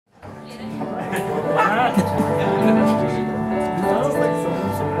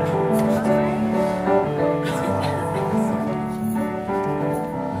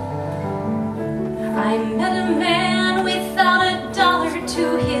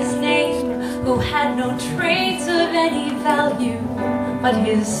had no traits of any value but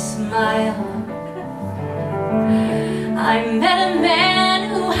his smile. I met a man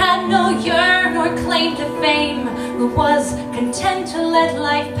who had no yearn or claim to fame, who was content to let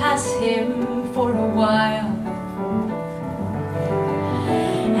life pass him for a while.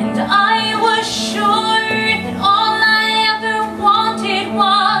 And I was sure that all I ever wanted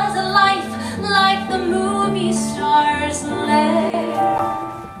was a life like the movie stars led.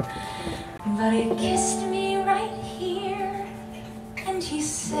 But he kissed me right here and he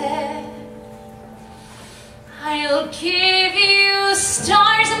said, I'll give you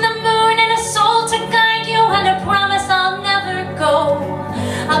stars and the moon and a soul to guide you and a promise I'll never go.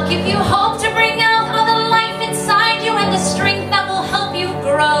 I'll give you hope to bring out all the life inside you and the strength that will help you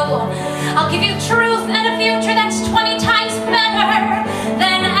grow. I'll give you truth and a future that's 20 times better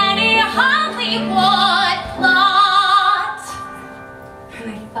than any Hollywood plot.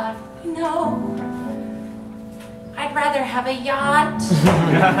 And I thought, you know, I'd rather have a yacht.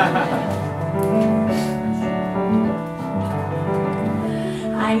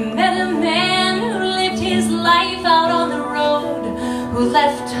 I met a man who lived his life out on the road, who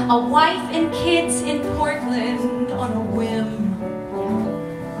left a wife and kids in Portland on a whim.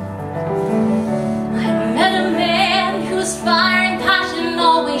 I met a man whose fire and passion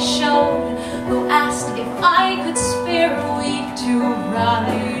always showed, who asked if I could spare a week to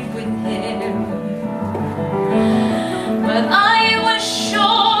ride with him. But I was sure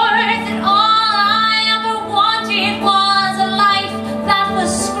that all I ever wanted was a life that was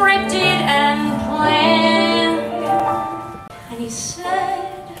scripted and planned. And he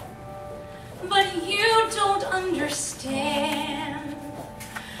said, but you don't understand.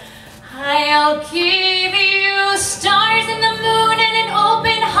 I'll give you stars and the moon and an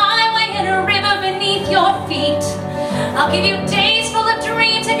open highway and a river beneath your feet. I'll give you days full of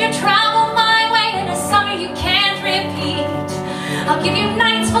dreams if you travel my way and a summer you can't repeat. I'll give you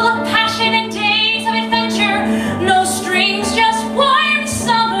nights full of passion and days of adventure, no strings, just warm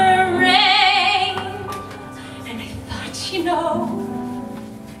summer rain. And I thought, you know,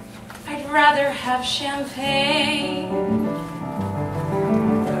 I'd rather have champagne.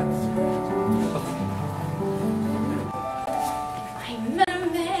 I met a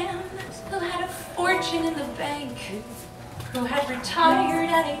man who had a fortune in the bank, who had retired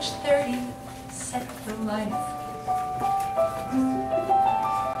at age 30, set for life.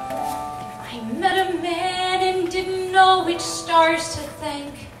 I met a man and didn't know which stars to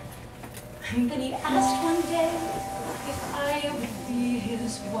thank. And then he asked one day if I would be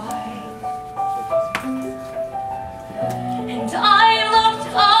his wife. And I looked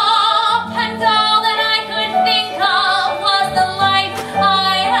up and all that I could think of was the life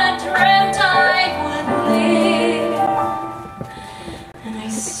I had dreamt I would live. And I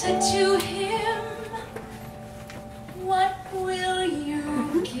said to him, what will you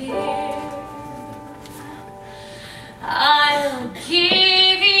give? I'll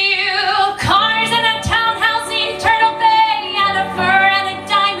give you cars and a townhouse in Turtle Bay and a fur and a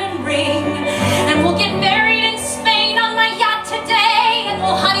diamond ring. And we'll get married in Spain on my yacht today and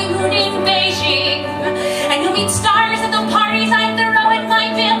we'll honeymoon in Beijing. And you'll meet stars at the parties I throw at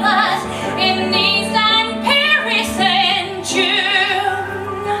my villas in Nice and Paris in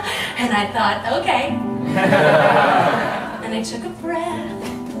June. And I thought, okay. And I took a breath,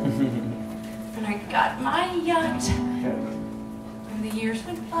 and I got my yacht, and the years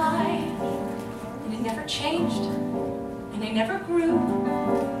went by, and it never changed, and I never grew,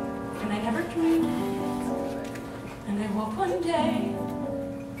 and I never dreamed. And I woke one day,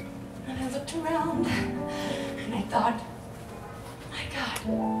 and I looked around, and I thought, my God,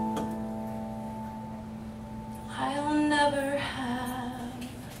 I'll never have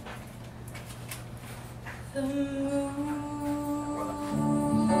the moon.